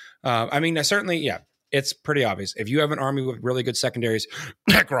go. It's pretty obvious. If you have an army with really good secondaries,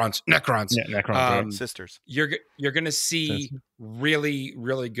 Necrons, sisters, you're going to see really,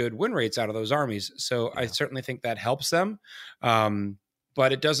 really good win rates out of those armies. So I certainly think that helps them.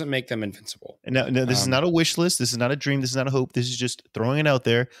 But it doesn't make them invincible. No, this is not a wish list. This is not a dream. This is not a hope. This is just throwing it out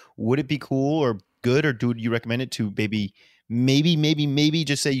there. Would it be cool or good, or do you recommend it to maybe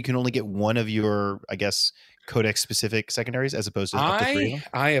just say you can only get one of your, I guess, codex specific secondaries as opposed to up to 3?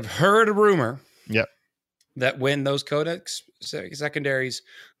 I have heard a rumor. Yep. That when those codex secondaries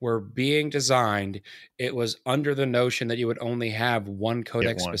were being designed, it was under the notion that you would only have one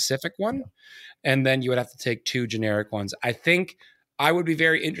codex specific one, and then you would have to take 2 generic ones. I think I would be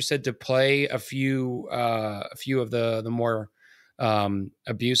very interested to play a few of the more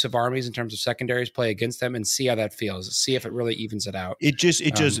abusive armies in terms of secondaries, play against them and see how that feels. See if it really evens it out.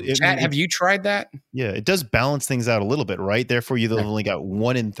 Have you tried that? Yeah, it does balance things out a little bit, right? Therefore, you've only got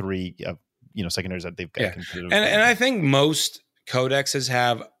 1 in 3, secondaries that they've got. And I think most codexes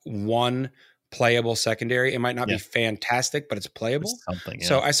have 1 playable secondary. It might not be fantastic, but it's playable.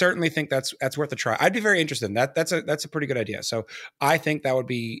 So I certainly think that's worth a try. I'd be very interested in that. That's a pretty good idea. So I think that would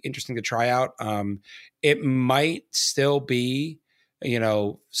be interesting to try out. It might still be,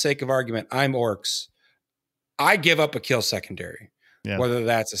 sake of argument, I'm orcs. I give up a kill secondary. whether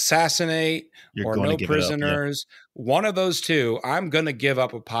that's assassinate or no prisoners, one of those two, I'm going to give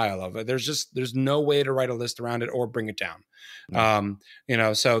up a pile of it. There's no way to write a list around it or bring it down.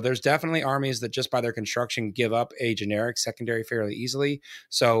 So there's definitely armies that just by their construction give up a generic secondary fairly easily.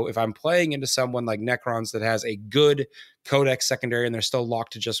 So if I'm playing into someone like Necrons that has a good codex secondary and they're still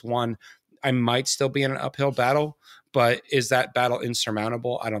locked to just one, I might still be in an uphill battle, but is that battle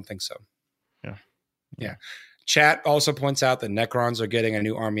insurmountable? I don't think so. Yeah. Chat also points out that Necrons are getting a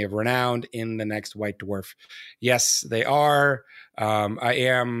new army of renown in the next White Dwarf. Yes, they are. I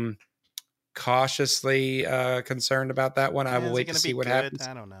am cautiously concerned about that one. I will wait to see what happens.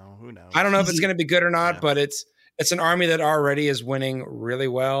 I don't know. Who knows? I don't know if it's going to be good or not, but it's an army that already is winning really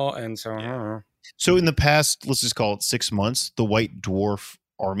well, and so I don't know. So in the past, let's just call it 6 months, the White Dwarf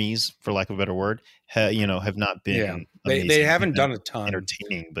armies, for lack of a better word, have not been. Yeah. They haven't done a ton.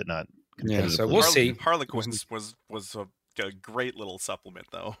 Entertaining, but not. Yeah, so we'll see. Harlequins was a great little supplement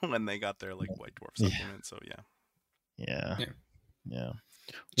though when they got their like White Dwarf supplement. So yeah.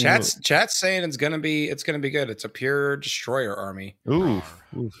 Chat's saying it's gonna be good. It's a pure destroyer army. Ooh.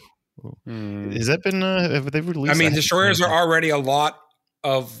 Has that been? Have they released? I mean, destroyers are already a lot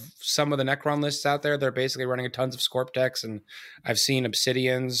of some of the Necron lists out there. They're basically running tons of Scorp decks, and I've seen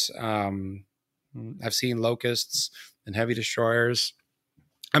Obsidians. I've seen Locusts and Heavy Destroyers.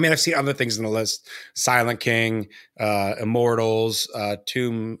 I mean, I've seen other things in the list: Silent King, Immortals,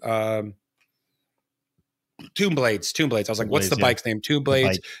 Tomb Blades. I was like, what's the bike's name? Tomb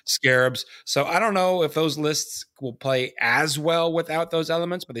Blades, Scarabs. So I don't know if those lists will play as well without those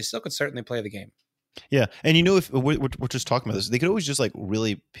elements, but they still could certainly play the game. Yeah, and if we're just talking about this, they could always just like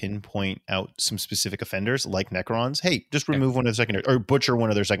really pinpoint out some specific offenders like Necrons. Hey, just remove one of the secondaries or butcher one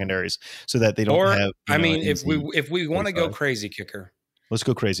of their secondaries so that they don't have. I mean, if we want to go crazy, Kicker. Let's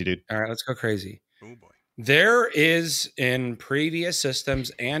go crazy, dude. All right, let's go crazy. Oh boy. There is in previous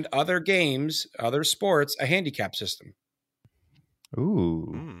systems and other games, other sports, a handicap system.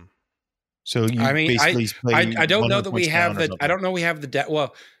 Ooh. So I don't know that we have the. I don't know we have the.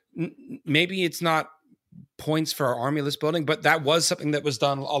 Well, maybe it's not points for our army list building, but that was something that was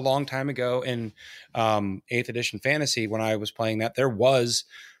done a long time ago in 8th edition fantasy when I was playing that. There was.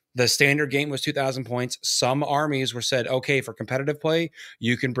 The standard game was 2,000 points. Some armies were said, okay, for competitive play,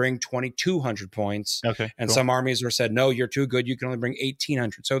 you can bring 2,200 points. Okay, and some armies were said, no, you're too good. You can only bring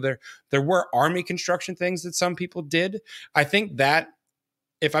 1,800. So there were army construction things that some people did. I think that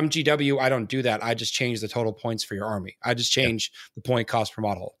if I'm GW, I don't do that. I just change the total points for your army. I just change the point cost per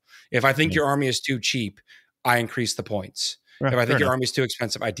model. If I think your army is too cheap, I increase the points. If I think your army is too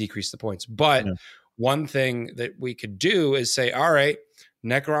expensive, I decrease the points. But one thing that we could do is say, all right,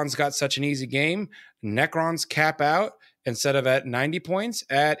 Necrons got such an easy game. Necrons cap out instead of at 90 points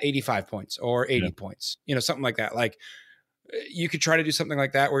at 85 points or 80 points, something like that. Like you could try to do something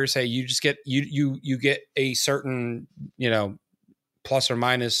like that where you say you just get, you get a certain, plus or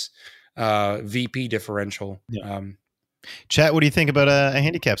minus VP differential. Yeah. Chat, what do you think about a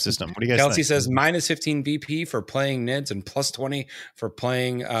handicap system? What do you guys Kelsey think? says minus 15 VP for playing NIDS and plus 20 for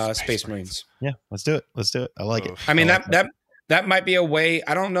playing Space Marines. Yeah, let's do it. I like it. I mean, that might be a way.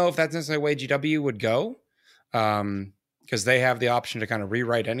 I don't know if that's necessarily a way GW would go because they have the option to kind of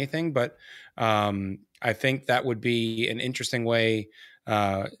rewrite anything. But I think that would be an interesting way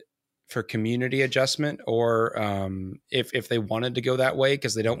for community adjustment or if they wanted to go that way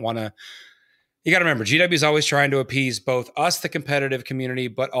because they don't want to. You got to remember, GW is always trying to appease both us, the competitive community,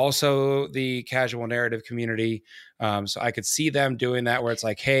 but also the casual narrative community. So I could see them doing that where it's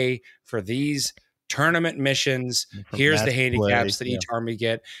like, hey, for these tournament missions, here's the handicaps that each army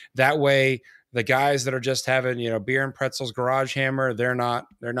get. That way, the guys that are just having beer and pretzels, garage hammer, they're not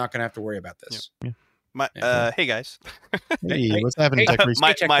going to have to worry about this. Yeah. Hey guys. Hey, what's happening?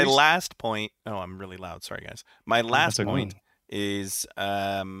 My last point. Oh, I'm really loud. Sorry, guys. My last point is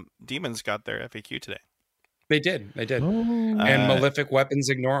demons got their FAQ today. They did. And Malefic weapons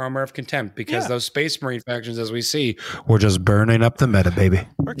ignore armor of contempt because those Space Marine factions, as we see, were just burning up the meta, baby.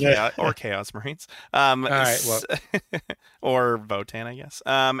 Or Chaos Marines. All right, or Votan, I guess.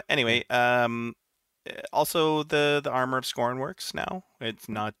 Anyway, also the Armor of Scorn works now. It's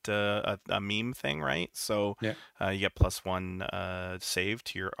not a meme thing, right? So you get +1 save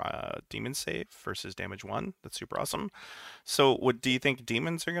to your demon save versus damage 1. That's super awesome. So do you think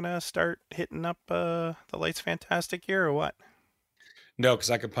demons are gonna start hitting up the Lights Fantastic here or what? No, because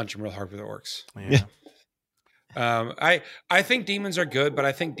I could punch them real hard with orcs. Yeah. I think demons are good, but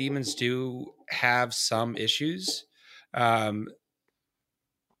I think demons do have some issues.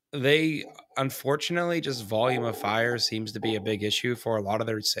 they unfortunately just volume of fire seems to be a big issue for a lot of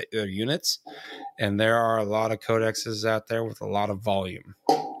their units, and there are a lot of codexes out there with a lot of volume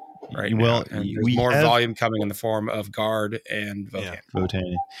right now. And there's more volume coming in the form of Guard and Votann.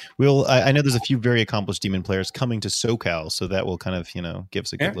 Votann. I know there's a few very accomplished demon players coming to SoCal, so that will kind of give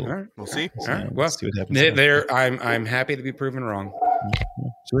us a good little. Right. We'll see. All right. Well, see what happens. I'm happy to be proven wrong.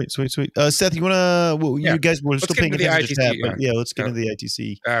 Sweet. Seth, you wanna? You guys were still paying attention to chat, but let's get into the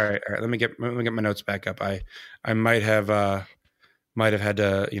ITC. All right. Let me get my notes back up. I might have had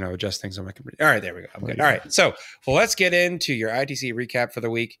to adjust things on my computer. All right, there we go. I'm good. All right, so let's get into your ITC recap for the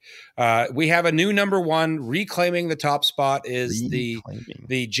week. We have a new number one reclaiming the top spot is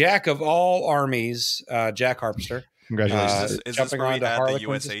the Jack of all armies, Jack Harpster. Congratulations! Is this where we had the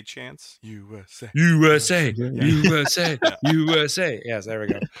USA chance? USA. Yes, there we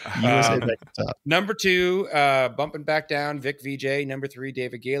go. USA back to top. Number 2, bumping back down, Vic VJ. Number 3,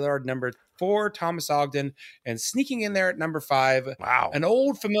 David Gaylord. Number 4, Thomas Ogden. And sneaking in there at number 5, an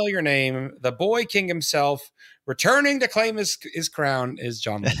old familiar name, the Boy King himself, returning to claim his crown, is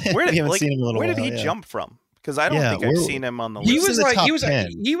John. Where did he jump from? Because I don't think I've seen him on the list. He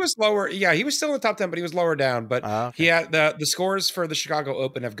was lower. Yeah, he was still in the top 10, but he was lower down. But he had the scores for the Chicago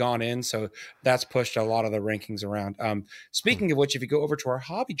Open have gone in, so that's pushed a lot of the rankings around. Speaking of which, if you go over to our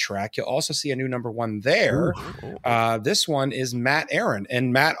hobby track, you'll also see a new number 1 there. This one is Matt Aaron,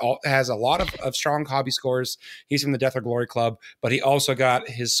 and Matt has a lot of strong hobby scores. He's from the Death or Glory Club, but he also got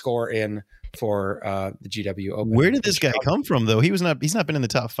his score in for the GW Open. Where did this guy come from, though? He's not been in the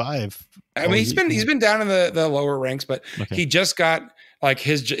top 5. I mean, he's been down in the lower ranks, but he just got like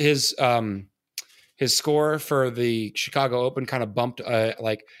his score for the Chicago Open kind of bumped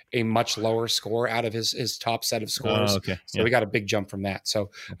like a much lower score out of his top set of scores. So we got a big jump from that. So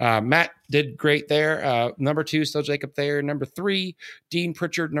Matt did great there. Number 2, still Jacob Thayer. Number 3, Dean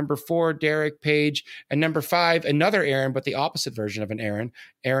Pritchard. Number 4, Derek Page. And number 5, another Aaron, but the opposite version of an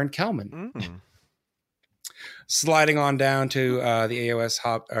Aaron Kelman. Sliding on down to the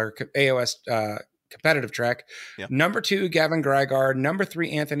AOS competitive track. Number 2, Gavin Greigard. Number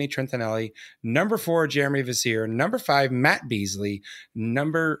 3, Anthony Trentinelli. Number 4, Jeremy Vizier. Number 5, Matt Beasley.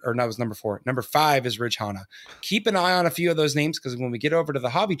 Number 4. Number 5 is Ridge Hanna. Keep an eye on a few of those names because when we get over to the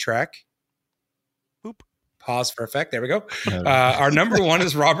hobby track, pause for effect. There we go. Our number 1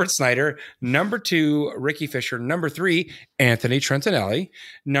 is Robert Snyder. Number 2, Ricky Fisher. Number 3, Anthony Trentinelli.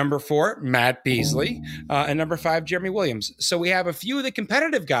 Number 4, Matt Beasley. And number 5, Jeremy Williams. So we have a few of the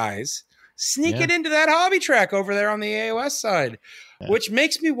competitive guys sneaking into that hobby track over there on the AOS side, which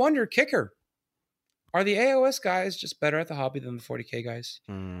makes me wonder, Kicker, are the AOS guys just better at the hobby than the 40K guys?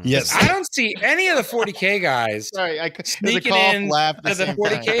 Yes. I don't see any of the 40K guys sneaking in to the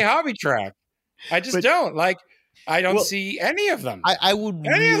 40K hobby track. I just don't. I don't see any of them. I would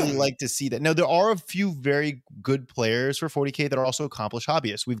really like to see that. Now, there are a few very good players for 40K that are also accomplished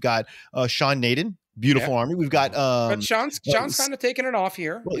hobbyists. We've got Sean Naden, beautiful army. We've got but Sean's kind of taking it off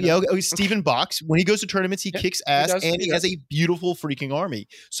here. Stephen Box, when he goes to tournaments, he kicks ass, and he has a beautiful freaking army.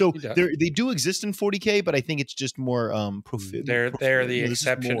 So they do exist in 40K, but I think it's just more they're the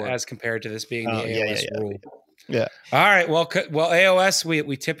exception as compared to this being the AOS rule. Yeah. All right. Well, AOS,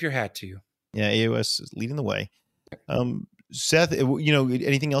 we tip your hat to you. Yeah, AOS is leading the way. Seth,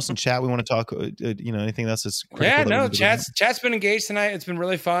 anything else in chat we want to talk? Anything else that's critical? Chat's been engaged tonight. It's been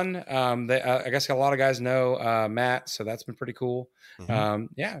really fun. I guess a lot of guys know Matt, so that's been pretty cool.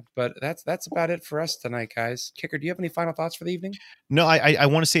 But that's about it for us tonight, guys. Kicker, do you have any final thoughts for the evening? No, I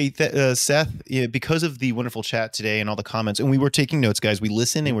want to say that Seth, because of the wonderful chat today and all the comments, and we were taking notes, guys. We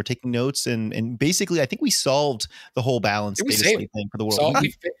listened and we're taking notes, and basically, I think we solved the whole balance thing for the world.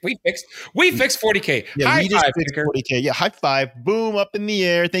 We fixed 40K. Yeah, high we just five, fixed 40K. Yeah, high five, boom, up in the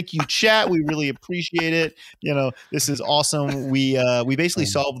air. Thank you, chat. We really appreciate it. This is awesome. We basically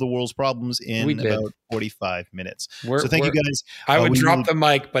solved the world's problems in about 45 minutes. So thank you, guys. I would drop the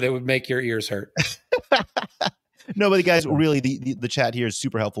mic, but it would make your ears hurt. No, but guys, really, the chat here is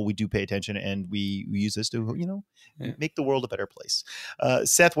super helpful. We do pay attention, and we use this to, make the world a better place.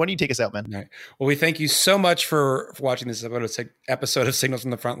 Seth, why don't you take us out, man? All right. Well, we thank you so much for watching this episode of Signals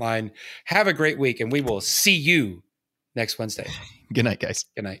from the Front Line. Have a great week, and we will see you next Wednesday. Good night, guys.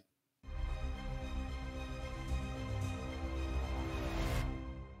 Good night.